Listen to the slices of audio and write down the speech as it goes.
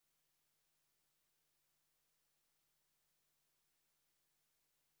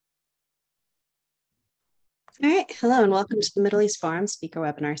All right. Hello and welcome to the Middle East Forum Speaker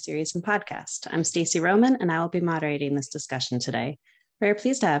Webinar Series and Podcast. I'm Stacey Roman and I will be moderating this discussion today. We are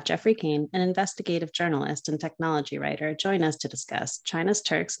pleased to have Jeffrey Kane, an investigative journalist and technology writer, join us to discuss China's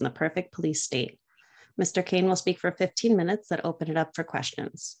Turks and the Perfect Police State. Mr. Kane will speak for 15 minutes that open it up for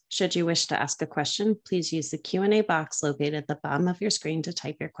questions. Should you wish to ask a question, please use the Q&A box located at the bottom of your screen to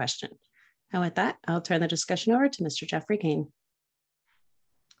type your question. And with that, I'll turn the discussion over to Mr. Jeffrey Kane.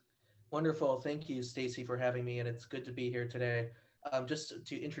 Wonderful. Thank you, Stacey, for having me, and it's good to be here today. Just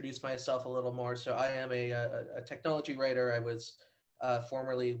to introduce myself a little more, so I am a technology writer. I was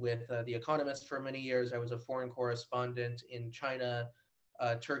formerly with The Economist for many years. I was a foreign correspondent in China,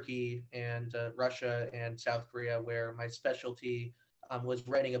 Turkey, and Russia and South Korea, where my specialty was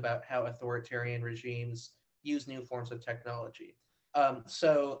writing about how authoritarian regimes use new forms of technology.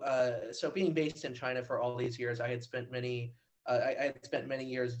 So being based in China for all these years, I had spent many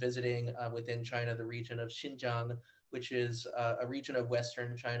years visiting within China, the region of Xinjiang, which is a region of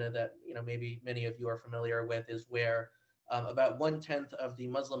Western China that maybe many of you are familiar with, is where about 1/10 of the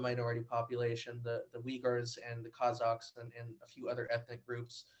Muslim minority population, the Uyghurs and the Kazakhs and a few other ethnic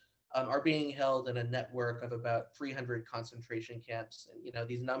groups, are being held in a network of about 300 concentration camps. And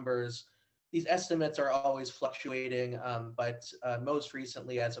these estimates are always fluctuating, but most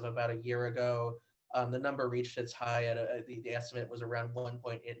recently, as of about a year ago, the number reached its high at the estimate was around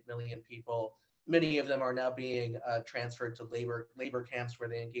 1.8 million people. Many of them are now being transferred to labor camps where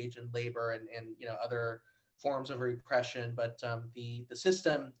they engage in labor and other forms of repression. But the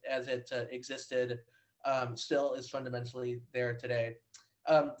system as it existed still is fundamentally there today.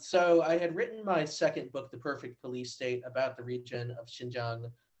 So I had written my second book, The Perfect Police State, about the region of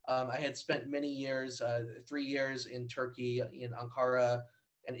Xinjiang. I had spent many years, 3 years in Turkey, in Ankara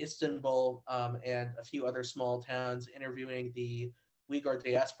and Istanbul, and a few other small towns, interviewing the Uyghur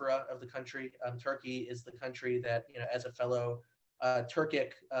diaspora of the country. Turkey is the country that, as a fellow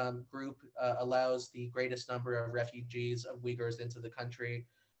Turkic group, allows the greatest number of refugees of Uyghurs into the country.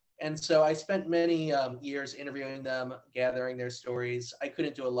 And so I spent many years interviewing them, gathering their stories. I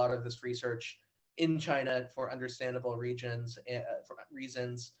couldn't do a lot of this research in China for understandable reasons.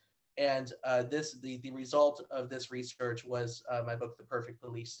 And the result of this research was my book, The Perfect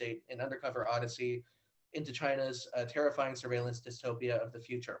Police State, an undercover odyssey into China's terrifying surveillance dystopia of the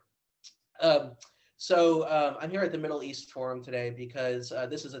future. So I'm here at the Middle East Forum today because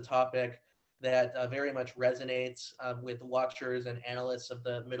this is a topic that very much resonates with watchers and analysts of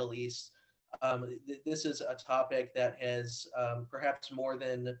the Middle East. This is a topic that has perhaps more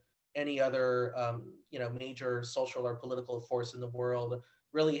than any other major social or political force in the world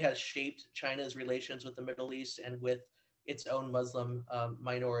really has shaped China's relations with the Middle East and with its own Muslim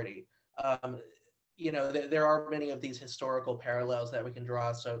minority. There are many of these historical parallels that we can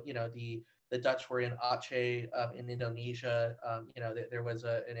draw. So, the Dutch were in Aceh in Indonesia. There was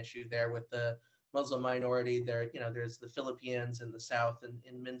an issue there with the Muslim minority. There's the Philippines in the south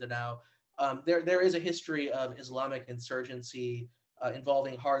in Mindanao. There is a history of Islamic insurgency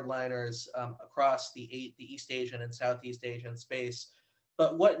involving hardliners across the East Asian and Southeast Asian space.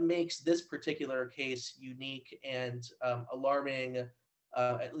 But what makes this particular case unique and alarming,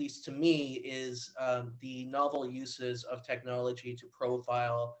 at least to me, is the novel uses of technology to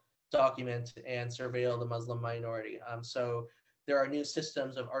profile, document, and surveil the Muslim minority. So there are new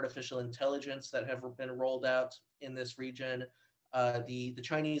systems of artificial intelligence that have been rolled out in this region. The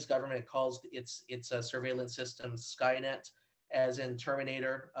Chinese government calls its surveillance system Skynet, as in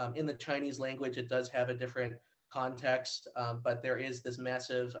Terminator. In the Chinese language, it does have a different context, but there is this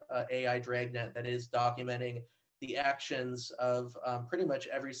massive AI dragnet that is documenting the actions of pretty much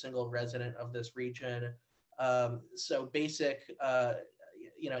every single resident of this region. So basic,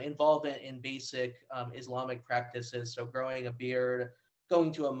 involvement in basic Islamic practices. So growing a beard,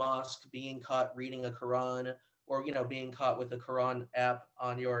 going to a mosque, being caught reading a Quran, or being caught with a Quran app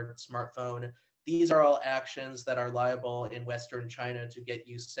on your smartphone. These are all actions that are liable in Western China to get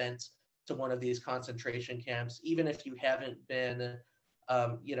you sent to one of these concentration camps, even if you haven't been,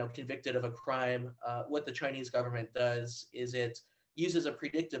 convicted of a crime. What the Chinese government does is it uses a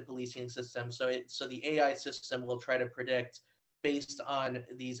predictive policing system. So the AI system will try to predict, based on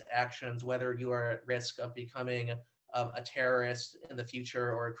these actions, whether you are at risk of becoming a terrorist in the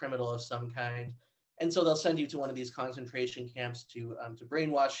future or a criminal of some kind. And so they'll send you to one of these concentration camps to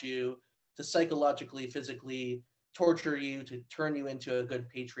brainwash you, to psychologically, physically torture you, to turn you into a good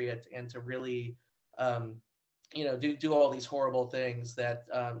patriot, and to really, do all these horrible things that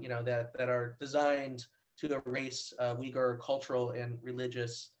that are designed to erase Uyghur cultural and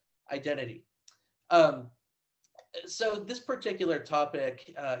religious identity. So this particular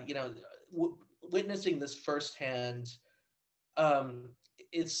topic, witnessing this firsthand um,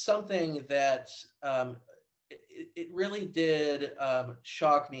 is something that it really did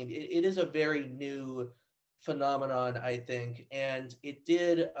shock me. It is a very new phenomenon, I think, and it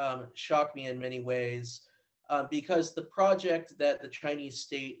did shock me in many ways because the project that the Chinese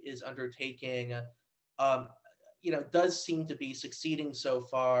state is undertaking, um, does seem to be succeeding so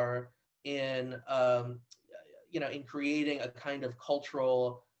far in, in creating a kind of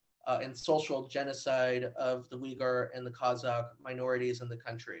cultural and social genocide of the Uyghur and the Kazakh minorities in the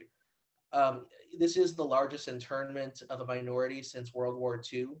country. Um, this is the largest internment of a minority since World War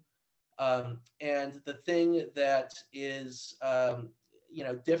II. And the thing that is,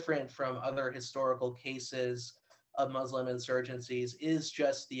 different from other historical cases of Muslim insurgencies is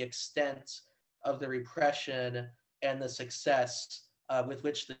just the extent of the repression and the success with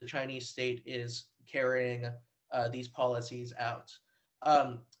which the Chinese state is carrying these policies out.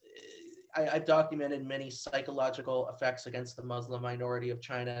 Um, I've documented many psychological effects against the Muslim minority of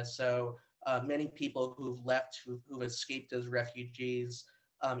China. So many people who've left, who've escaped as refugees,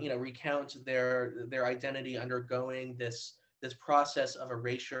 recount their identity undergoing this process of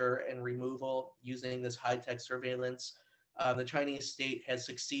erasure and removal using this high-tech surveillance. The Chinese state has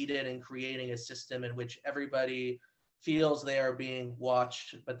succeeded in creating a system in which everybody feels they are being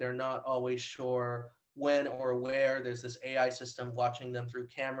watched, but they're not always sure when or where. There's this AI system watching them through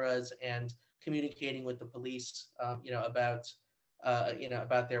cameras and communicating with the police, about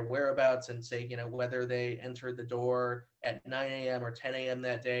their whereabouts and say, whether they entered the door at 9 a.m. or 10 a.m.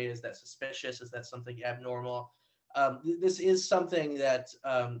 that day. Is that suspicious? Is that something abnormal? This is something that,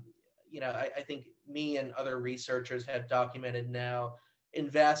 I think me and other researchers have documented now in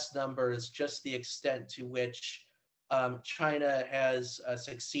vast numbers, just the extent to which China has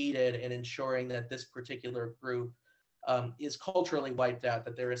succeeded in ensuring that this particular group is culturally wiped out,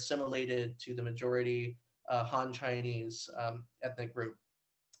 that they're assimilated to the majority Han Chinese ethnic group.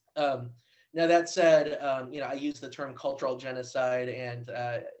 Um, Now that said, I use the term cultural genocide, and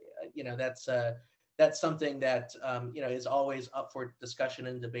that's something that is always up for discussion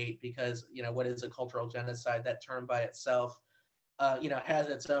and debate because what is a cultural genocide? That term by itself, has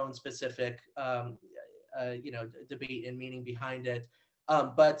its own specific debate and meaning behind it.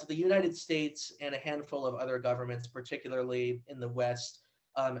 But the United States and a handful of other governments, particularly in the West,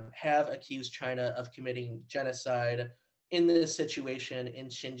 have accused China of committing genocide in this situation in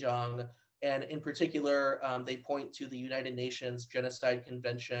Xinjiang. And in particular, they point to the United Nations Genocide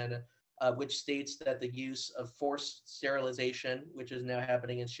Convention, which states that the use of forced sterilization, which is now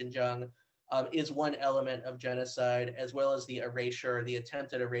happening in Xinjiang, is one element of genocide, as well as the erasure, the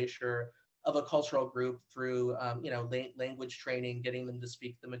attempted erasure of a cultural group through, language training, getting them to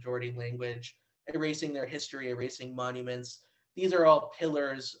speak the majority language, erasing their history, erasing monuments. These are all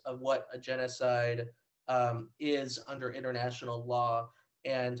pillars of what a genocide is under international law.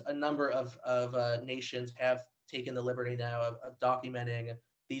 And a number of nations have taken the liberty now of documenting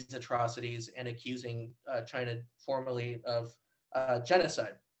these atrocities and accusing China formally of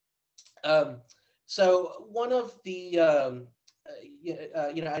genocide. Um, so one of the I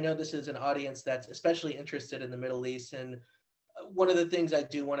know this is an audience that's especially interested in the Middle East, and one of the things I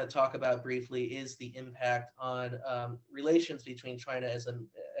do want to talk about briefly is the impact on relations between China as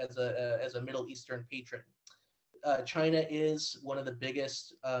a Middle Eastern patron. China is one of the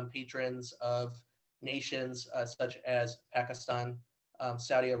biggest patrons of nations such as Pakistan,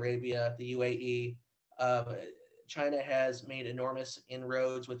 Saudi Arabia, the UAE. China has made enormous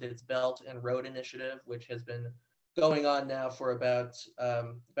inroads with its Belt and Road Initiative, which has been going on now for about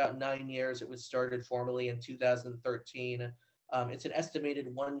 9 years. It was started formally in 2013. It's an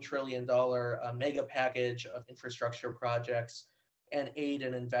estimated $1 trillion mega package of infrastructure projects and aid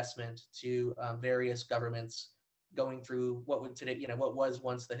and investment to various governments going through what was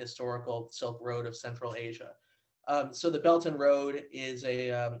once the historical Silk Road of Central Asia. So the Belt and Road is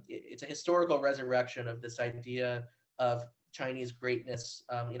it's a historical resurrection of this idea of Chinese greatness,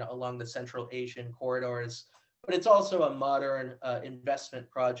 along the Central Asian corridors. But it's also a modern investment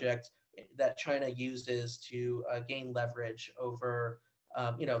project that China uses to gain leverage over,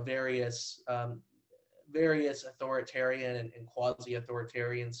 various authoritarian and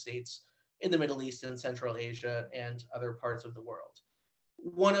quasi-authoritarian states in the Middle East and Central Asia and other parts of the world.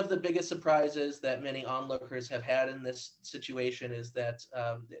 One of the biggest surprises that many onlookers have had in this situation is that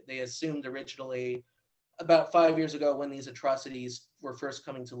they assumed originally, about 5 years ago when these atrocities were first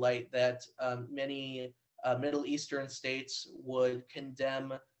coming to light, that many Middle Eastern states would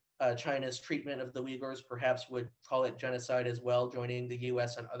condemn China's treatment of the Uyghurs, perhaps would call it genocide as well, joining the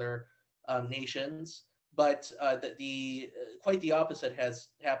US and other nations. But quite the opposite has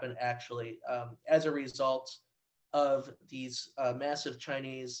happened actually. As a result of these massive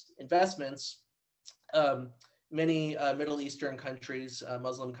Chinese investments, um, many Middle Eastern countries,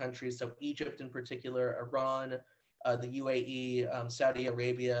 Muslim countries, so Egypt in particular, Iran, the UAE, Saudi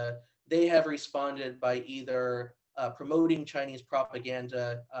Arabia, they have responded by either promoting Chinese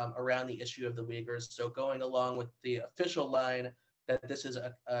propaganda around the issue of the Uyghurs, so going along with the official line that this is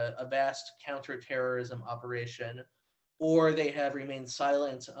a vast counterterrorism operation, or they have remained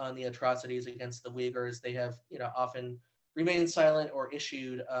silent on the atrocities against the Uyghurs. They have, often remained silent or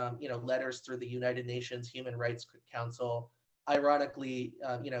issued, letters through the United Nations Human Rights Council, ironically,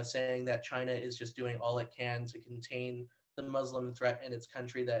 saying that China is just doing all it can to contain the Muslim threat in its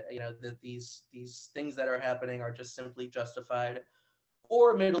country. That that these things that are happening are just simply justified.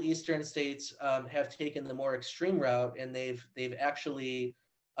 Or Middle Eastern states have taken the more extreme route, and they've actually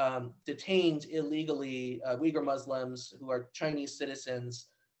detained illegally Uyghur Muslims who are Chinese citizens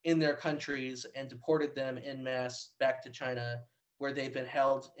in their countries and deported them en masse back to China, where they've been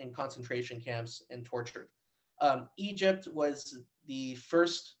held in concentration camps and tortured. Egypt was the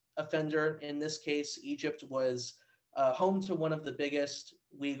first offender in this case. Egypt was home to one of the biggest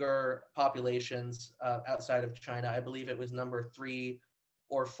Uyghur populations outside of China. I believe it was number 3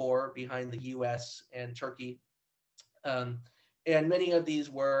 or 4 behind the US and Turkey. Um, and many of these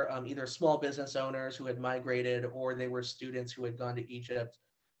were either small business owners who had migrated, or they were students who had gone to Egypt,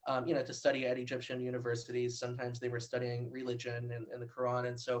 to study at Egyptian universities. Sometimes they were studying religion and the Quran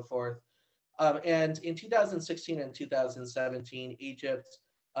and so forth. And in 2016 and 2017, Egypt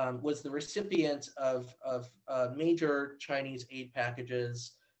was the recipient of major Chinese aid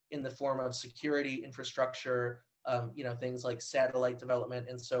packages in the form of security infrastructure, things like satellite development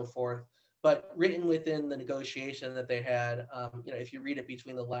and so forth. But written within the negotiation that they had, if you read it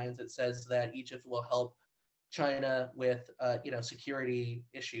between the lines, it says that Egypt will help China with, security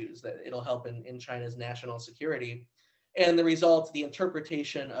issues, that it'll help in China's national security. And the result, the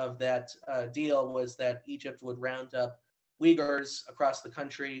interpretation of that deal was that Egypt would round up Uyghurs across the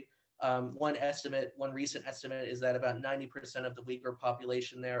country. One recent estimate is that about 90% of the Uyghur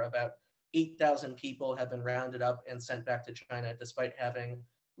population there, about 8,000 people, have been rounded up and sent back to China despite having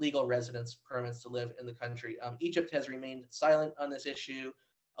legal residence permits to live in the country. Egypt has remained silent on this issue,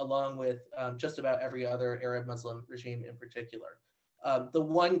 along with just about every other Arab Muslim regime in particular. The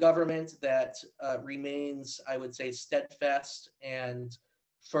one government that remains, I would say, steadfast and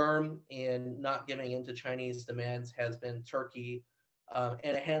firm in not giving in to Chinese demands has been Turkey,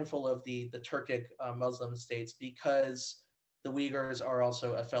 and a handful of the Turkic Muslim states, because the Uyghurs are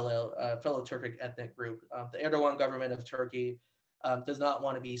also a fellow Turkic ethnic group. The Erdogan government of Turkey does not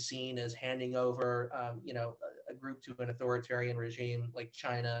want to be seen as handing over, a group to an authoritarian regime like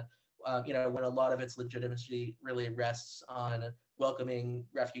China, when a lot of its legitimacy really rests on welcoming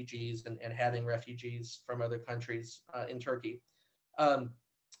refugees and having refugees from other countries in Turkey.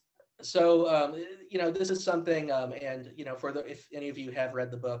 This is something, and if any of you have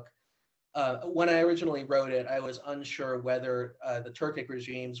read the book, when I originally wrote it, I was unsure whether the Turkic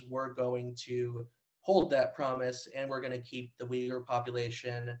regimes were going to hold that promise and were going to keep the Uyghur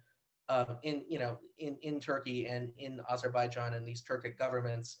population in Turkey and in Azerbaijan and these Turkic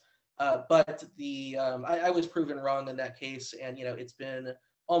governments. But I was proven wrong in that case, and it's been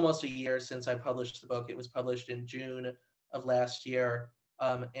almost a year since I published the book. It was published in June of last year,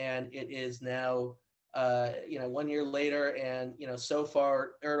 and it is now 1 year later, and so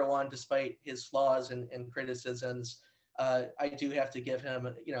far Erdogan, despite his flaws and criticisms, I do have to give him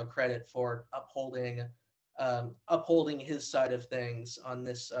credit for upholding his side of things on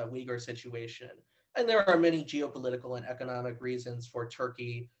this Uyghur situation. And there are many geopolitical and economic reasons for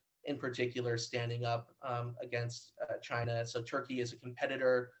Turkey in particular standing up against China. So Turkey is a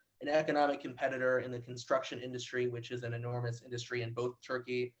competitor, an economic competitor in the construction industry, which is an enormous industry in both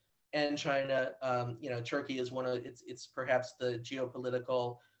Turkey and China. Turkey is it's perhaps the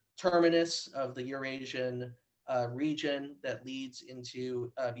geopolitical terminus of the Eurasian region that leads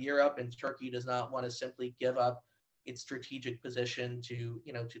into Europe, and Turkey does not want to simply give up its strategic position to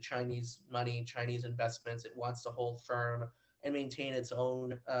Chinese money, Chinese investments. It wants to hold firm and maintain its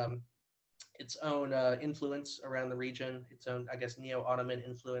own influence around the region. Its own, I guess, neo-Ottoman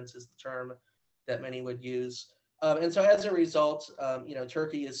influence is the term that many would use. And so as a result,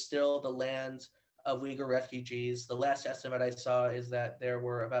 Turkey is still the land of Uyghur refugees. The last estimate I saw is that there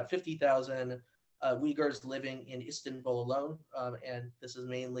were about 50,000 Uyghurs living in Istanbul alone, and this is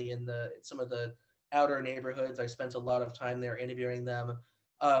mainly in some of the outer neighborhoods. I spent a lot of time there interviewing them,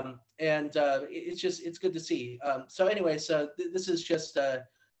 and it's good to see. So this is just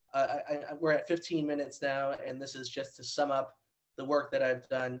we're at 15 minutes now, and this is just to sum up the work that I've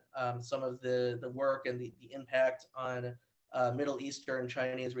done, some of the work and the impact on Middle Eastern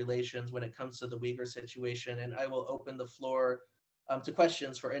Chinese relations when it comes to the Uyghur situation. And I will open the floor to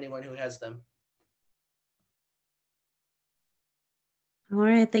questions for anyone who has them. All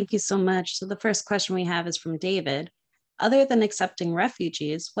right, thank you so much. So the first question we have is from David. Other than accepting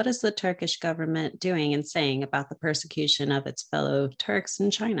refugees, what is the Turkish government doing and saying about the persecution of its fellow Turks in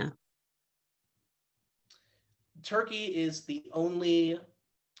China? Turkey is the only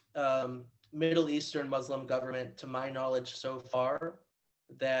Middle Eastern Muslim government, to my knowledge so far,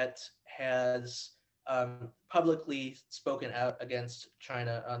 that has publicly spoken out against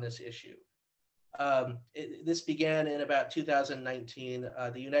China on this issue. This began in about 2019.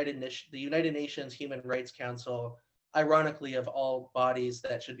 The United Nations Human Rights Council, ironically, of all bodies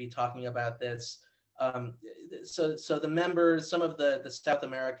that should be talking about this. So the members, some of the South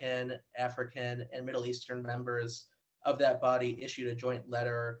American, African, and Middle Eastern members of that body issued a joint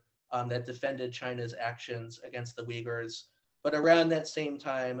letter that defended China's actions against the Uyghurs. But around that same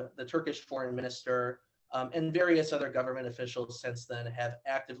time, the Turkish foreign minister and various other government officials since then have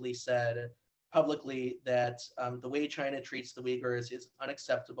actively said publicly that the way China treats the Uyghurs is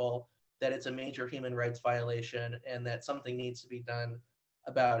unacceptable, that it's a major human rights violation, and that something needs to be done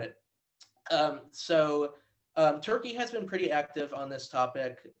about it. Turkey has been pretty active on this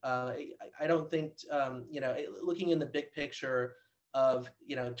topic. I don't think, looking in the big picture of,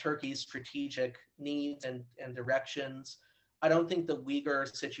 Turkey's strategic needs and directions, I don't think the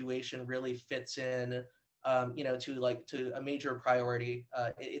Uyghur situation really fits in, to a major priority.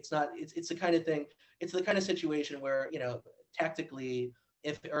 It's the kind of thing, it's the kind of situation where, tactically,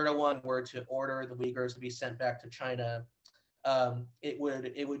 if Erdogan were to order the Uyghurs to be sent back to China, it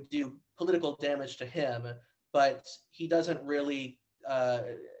would do political damage to him, but he doesn't really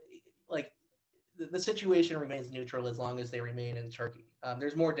the situation remains neutral as long as they remain in Turkey.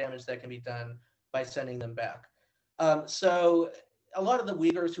 There's more damage that can be done by sending them back. So a lot of the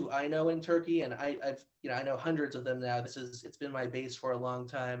Uyghurs who I know in Turkey, and I know hundreds of them now. It's been my base for a long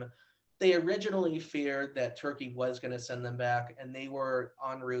time. They originally feared that Turkey was going to send them back, and they were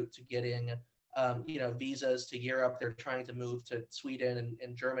en route to getting visas to Europe. They're trying to move to Sweden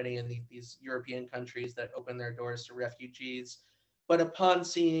and Germany and these European countries that open their doors to refugees. But upon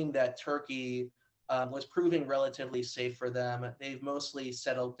seeing that Turkey was proving relatively safe for them, they've mostly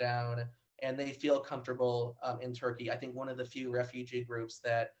settled down and they feel comfortable in Turkey. I think one of the few refugee groups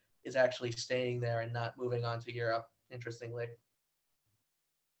that is actually staying there and not moving on to Europe, interestingly.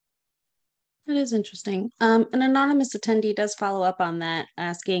 That is interesting. An anonymous attendee does follow up on that,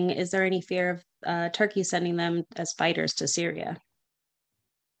 asking, is there any fear of Turkey sending them as fighters to Syria?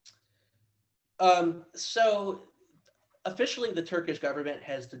 So officially, the Turkish government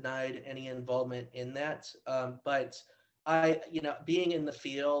has denied any involvement in that. But being in the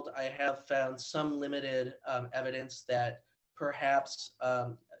field, I have found some limited evidence that perhaps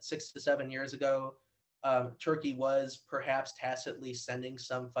 6 to 7 years ago, Turkey was perhaps tacitly sending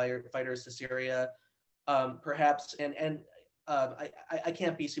some fighters to Syria, perhaps, and I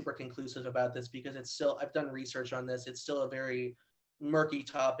can't be super conclusive about this because it's still, I've done research on this. It's still a very murky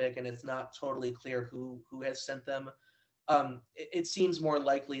topic, and it's not totally clear who has sent them. It seems more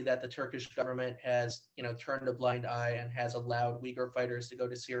likely that the Turkish government has, turned a blind eye and has allowed Uyghur fighters to go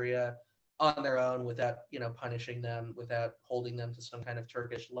to Syria on their own without, punishing them, without holding them to some kind of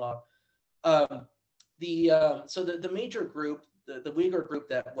Turkish law. The major group, the Uyghur group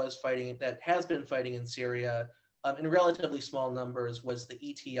that has been fighting in Syria in relatively small numbers, was the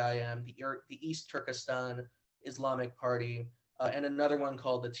ETIM, the East Turkestan Islamic Party, and another one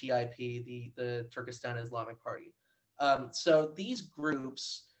called the TIP, the Turkestan Islamic Party. So these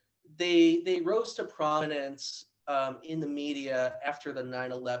groups, they rose to prominence in the media after the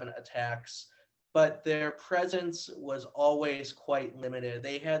 9/11 attacks, but their presence was always quite limited.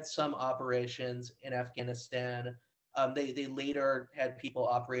 They had some operations in Afghanistan. They later had people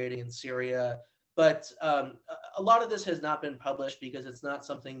operating in Syria, but a lot of this has not been published because it's not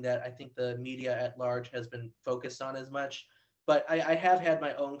something that I think the media at large has been focused on as much. But I have had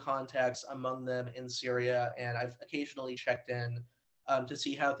my own contacts among them in Syria, and I've occasionally checked in to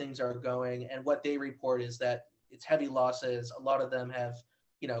see how things are going. And what they report is that it's heavy losses. A lot of them have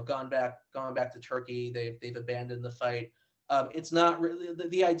gone back to Turkey. They've abandoned the fight. It's not really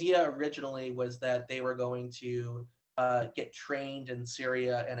the idea originally was that they were going to get trained in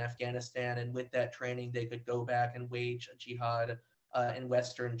Syria and Afghanistan, and with that training, they could go back and wage a jihad in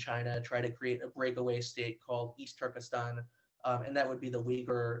Western China, try to create a breakaway state called East Turkestan, and that would be the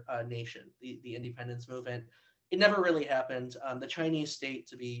Uyghur nation, the independence movement. it never really happened. The Chinese state,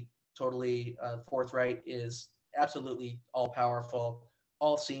 to be totally forthright, is absolutely all powerful,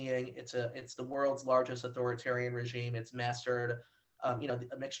 all seeing. It's the world's largest authoritarian regime. It's mastered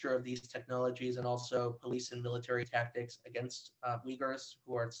a mixture of these technologies and also police and military tactics against Uyghurs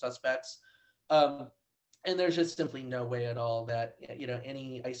who are suspects. Um, and there's just simply no way at all that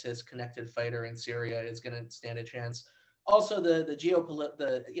any ISIS connected fighter in Syria is going to stand a chance. Also,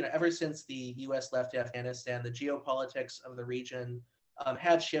 ever since the U.S. left Afghanistan, the geopolitics of the region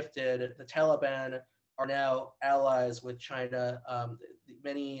have shifted. The Taliban are now allies with China.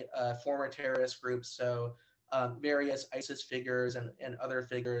 Many former terrorist groups, so various ISIS figures and other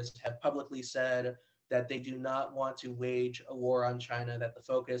figures, have publicly said that they do not want to wage a war on China, that the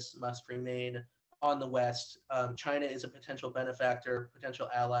focus must remain on the West. China is a potential benefactor, potential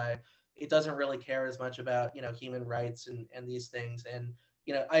ally. It doesn't really care as much about human rights and these things. And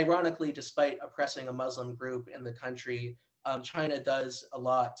ironically, despite oppressing a Muslim group in the country, China does a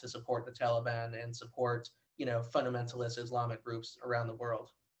lot to support the Taliban and support fundamentalist Islamic groups around the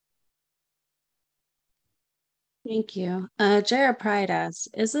world. Thank you. Jara Pride asks,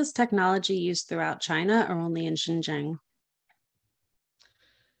 is this technology used throughout China or only in Xinjiang?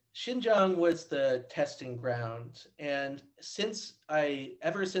 Xinjiang was the testing ground, and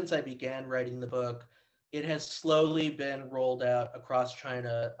ever since I began writing the book, it has slowly been rolled out across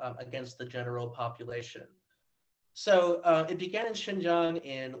China against the general population. So it began in Xinjiang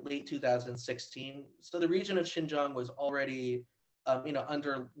in late 2016. So the region of Xinjiang was already,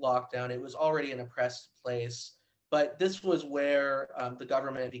 under lockdown. It was already an oppressed place, but this was where the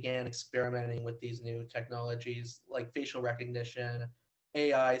government began experimenting with these new technologies like facial recognition,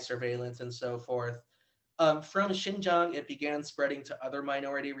 AI surveillance, and so forth. From Xinjiang, it began spreading to other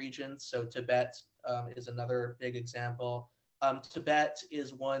minority regions. So Tibet is another big example. Tibet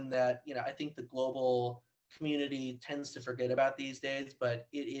is one that I think the global community tends to forget about these days, but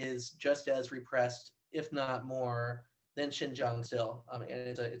it is just as repressed, if not more, than Xinjiang still, and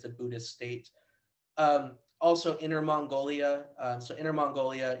it's a Buddhist state. Also, Inner Mongolia. So Inner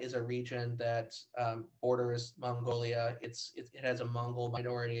Mongolia is a region that borders Mongolia. It has a Mongol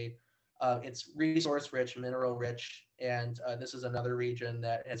minority. It's resource rich, mineral rich, and this is another region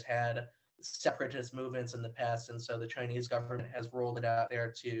that has had separatist movements in the past, and so the Chinese government has rolled it out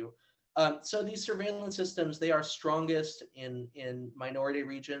there too. So these surveillance systems, they are strongest in minority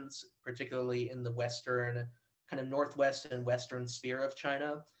regions, particularly in the western, kind of northwest and western sphere of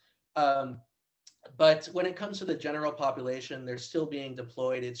China. Um, but when it comes to the general population, they're still being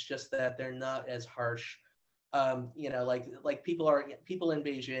deployed. It's just that they're not as harsh. Like people in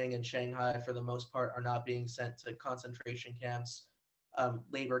Beijing and Shanghai for the most part are not being sent to concentration camps,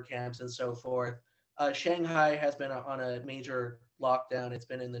 labor camps, and so forth. Shanghai has been on a major lockdown. It's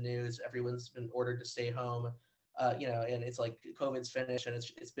been in the news. Everyone's been ordered to stay home. And it's like COVID's finished, and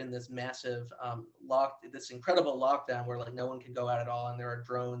it's been this massive this incredible lockdown where like no one can go out at all, and there are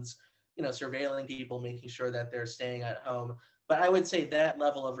drones surveilling people, making sure that they're staying at home. But I would say that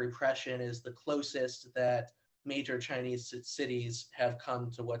level of repression is the closest that major Chinese cities have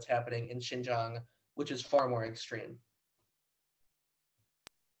come to what's happening in Xinjiang, which is far more extreme.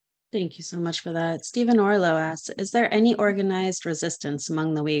 Thank you so much for that. Stephen Orlow asks, is there any organized resistance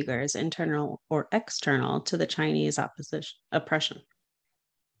among the Uyghurs, internal or external, to the Chinese oppression?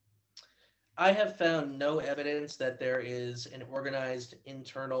 I have found no evidence that there is an organized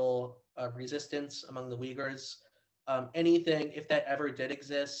internal resistance among the Uyghurs. Anything, if that ever did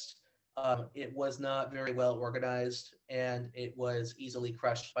exist, it was not very well organized, and it was easily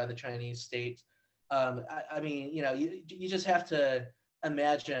crushed by the Chinese state. I mean, you just have to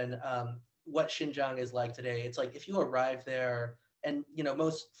imagine what Xinjiang is like today. It's like if you arrive there, and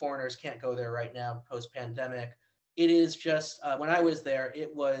most foreigners can't go there right now post-pandemic. It is just when I was there,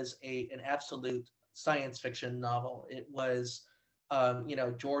 it was an absolute science fiction novel. It was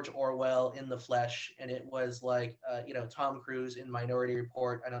George Orwell in the flesh, and it was like Tom Cruise in Minority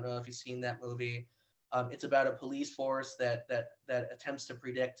Report. I don't know if you've seen that movie. It's about a police force that attempts to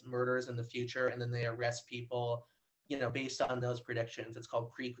predict murders in the future, and then they arrest people based on those predictions. It's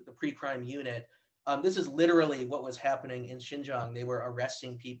called the pre-crime unit. This is literally what was happening in Xinjiang. They were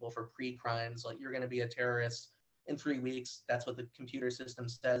arresting people for pre-crimes, like you're going to be a terrorist in 3 weeks. That's what the computer system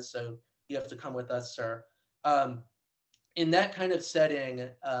says. So you have to come with us, sir. In that kind of setting,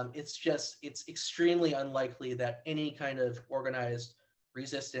 it's extremely unlikely that any kind of organized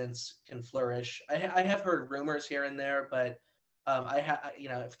resistance can flourish. I have heard rumors here and there, but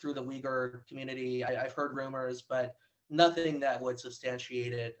through the Uyghur community, I've heard rumors, but nothing that would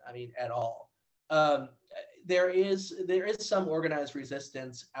substantiate it. I mean, at all. Um, there is some organized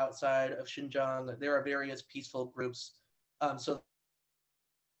resistance outside of Xinjiang. There are various peaceful groups. So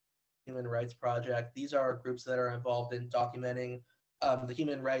Human Rights Project. These are groups that are involved in documenting the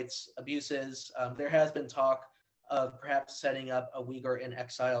human rights abuses. There has been talk of perhaps setting up a Uyghur in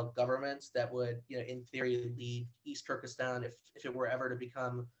exile government that would, in theory, lead East Turkestan if it were ever to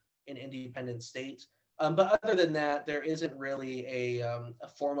become an independent state. But other than that, there isn't really a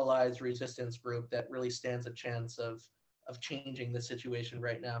formalized resistance group that really stands a chance of changing the situation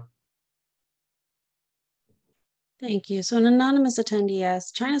right now. Thank you. So, an anonymous attendee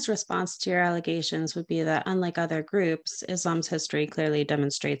asks, China's response to your allegations would be that, unlike other groups, Islam's history clearly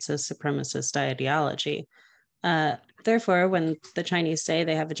demonstrates a supremacist ideology. Uh, Therefore, when the Chinese say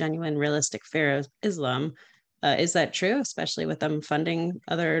they have a genuine, realistic fear of Islam, is that true, especially with them funding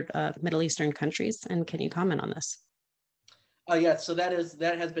other Middle Eastern countries? And can you comment on this? Yeah, so that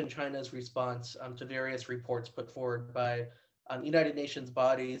has been China's response to various reports put forward by United Nations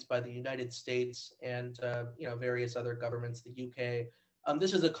bodies, by the United States, and various other governments, the UK.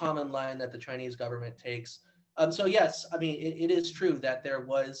 This is a common line that the Chinese government takes. So yes, I mean it is true that there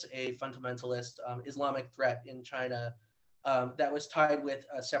was a fundamentalist Islamic threat in China that was tied with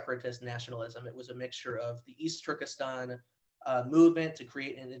separatist nationalism. It was a mixture of the East Turkestan movement to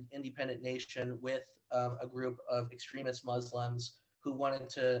create an independent nation with a group of extremist Muslims who wanted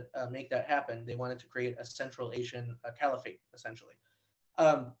to make that happen. They wanted to create a Central Asian caliphate, essentially.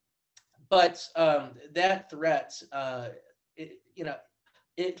 Um, but that threat, it, you know,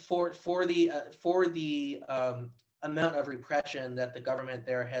 it for the amount of repression that the government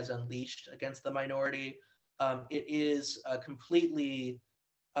there has unleashed against the minority, it is completely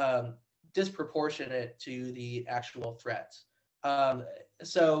um, disproportionate to the actual threat. Um,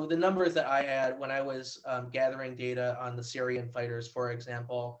 so the numbers that I had when I was gathering data on the Syrian fighters, for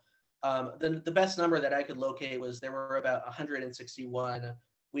example, the best number that I could locate was there were about 161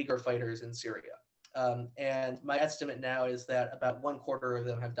 Uyghur fighters in Syria. And my estimate now is that about one quarter of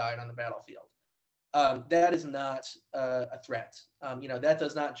them have died on the battlefield. That is not a threat. That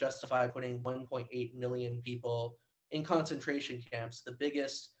does not justify putting 1.8 million people in concentration camps, the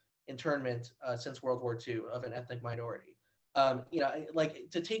biggest internment since World War II of an ethnic minority. Like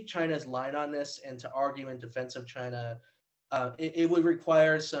to take China's line on this and to argue in defense of China, it would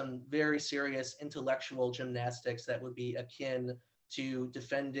require some very serious intellectual gymnastics that would be akin to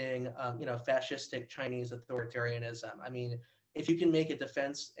defending, fascistic Chinese authoritarianism. I mean, if you can make a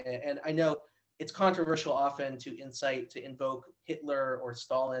defense, and I know it's controversial often to invoke Hitler or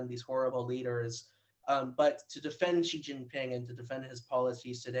Stalin, these horrible leaders, but to defend Xi Jinping and to defend his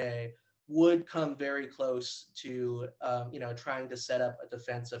policies today would come very close to, trying to set up a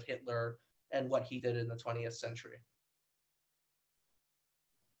defense of Hitler and what he did in the 20th century.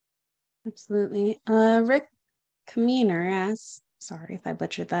 Absolutely. Rick Kaminer asks, sorry if I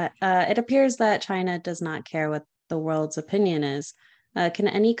butchered that. It appears that China does not care what the world's opinion is. Can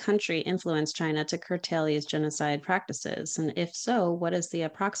any country influence China to curtail these genocide practices? And if so, what is the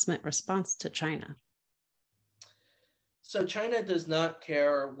approximate response to China? So China does not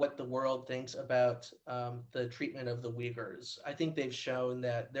care what the world thinks about the treatment of the Uyghurs. I think they've shown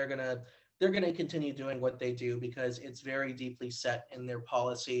that they're gonna continue doing what they do because it's very deeply set in their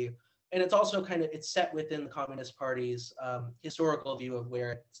policy, and it's also it's set within the Communist Party's historical view of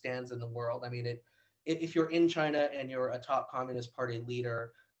where it stands in the world. I mean, if you're in China and you're a top Communist Party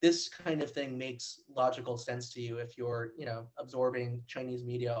leader, this kind of thing makes logical sense to you if you're absorbing Chinese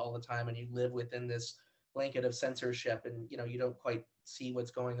media all the time and you live within this blanket of censorship and you don't quite see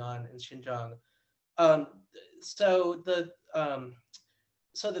what's going on in Xinjiang. Um, so the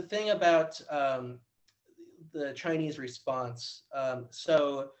so the thing about the Chinese response,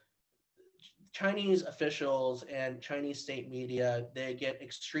 so Chinese officials and Chinese state media, they get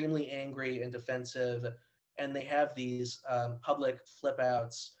extremely angry and defensive, and they have these public flip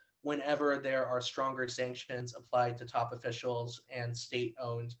outs whenever there are stronger sanctions applied to top officials and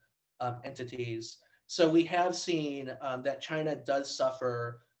state-owned entities. So we have seen that China does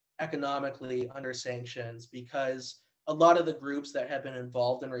suffer economically under sanctions because a lot of the groups that have been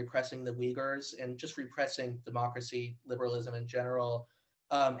involved in repressing the Uyghurs and just repressing democracy, liberalism in general,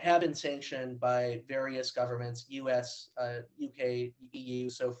 have been sanctioned by various governments, US, UK, EU,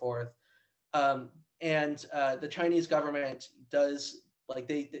 so forth. And the Chinese government does,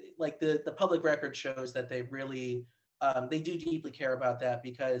 the public record shows that they do deeply care about that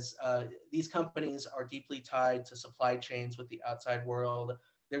because these companies are deeply tied to supply chains with the outside world.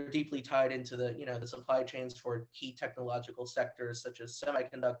 They're deeply tied into the supply chains for key technological sectors such as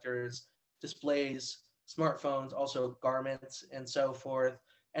semiconductors, displays, smartphones, also garments, and so forth.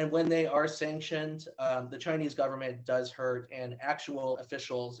 And when they are sanctioned, the Chinese government does hurt, and actual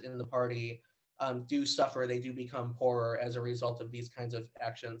officials in the party do suffer. They do become poorer as a result of these kinds of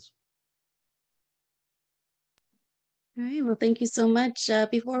actions. All right, well, thank you so much.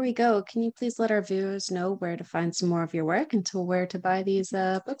 Before we go, can you please let our viewers know where to find some more of your work and to where to buy these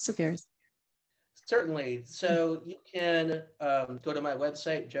books of yours? Certainly. So you can go to my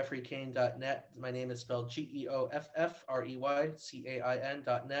website, geoffreycain.net. My name is spelled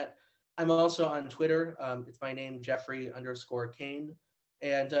GeoffreyCain.net. I'm also on Twitter. It's my name, Jeffrey_Cain.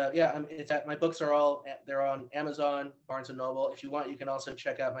 And my books are they're on Amazon, Barnes and Noble. If you want, you can also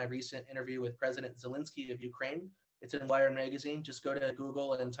check out my recent interview with President Zelensky of Ukraine. It's in Wired Magazine. Just go to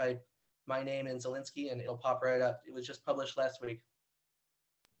Google and type my name and Zelensky, and it'll pop right up. It was just published last week.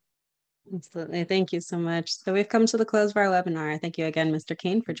 Absolutely. Thank you so much. So we've come to the close of our webinar. Thank you again, Mr.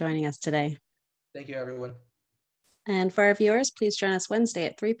 Cain, for joining us today. Thank you, everyone. And for our viewers, please join us Wednesday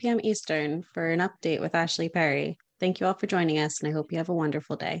at 3 p.m. Eastern for an update with Ashley Perry. Thank you all for joining us, and I hope you have a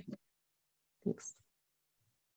wonderful day. Thanks.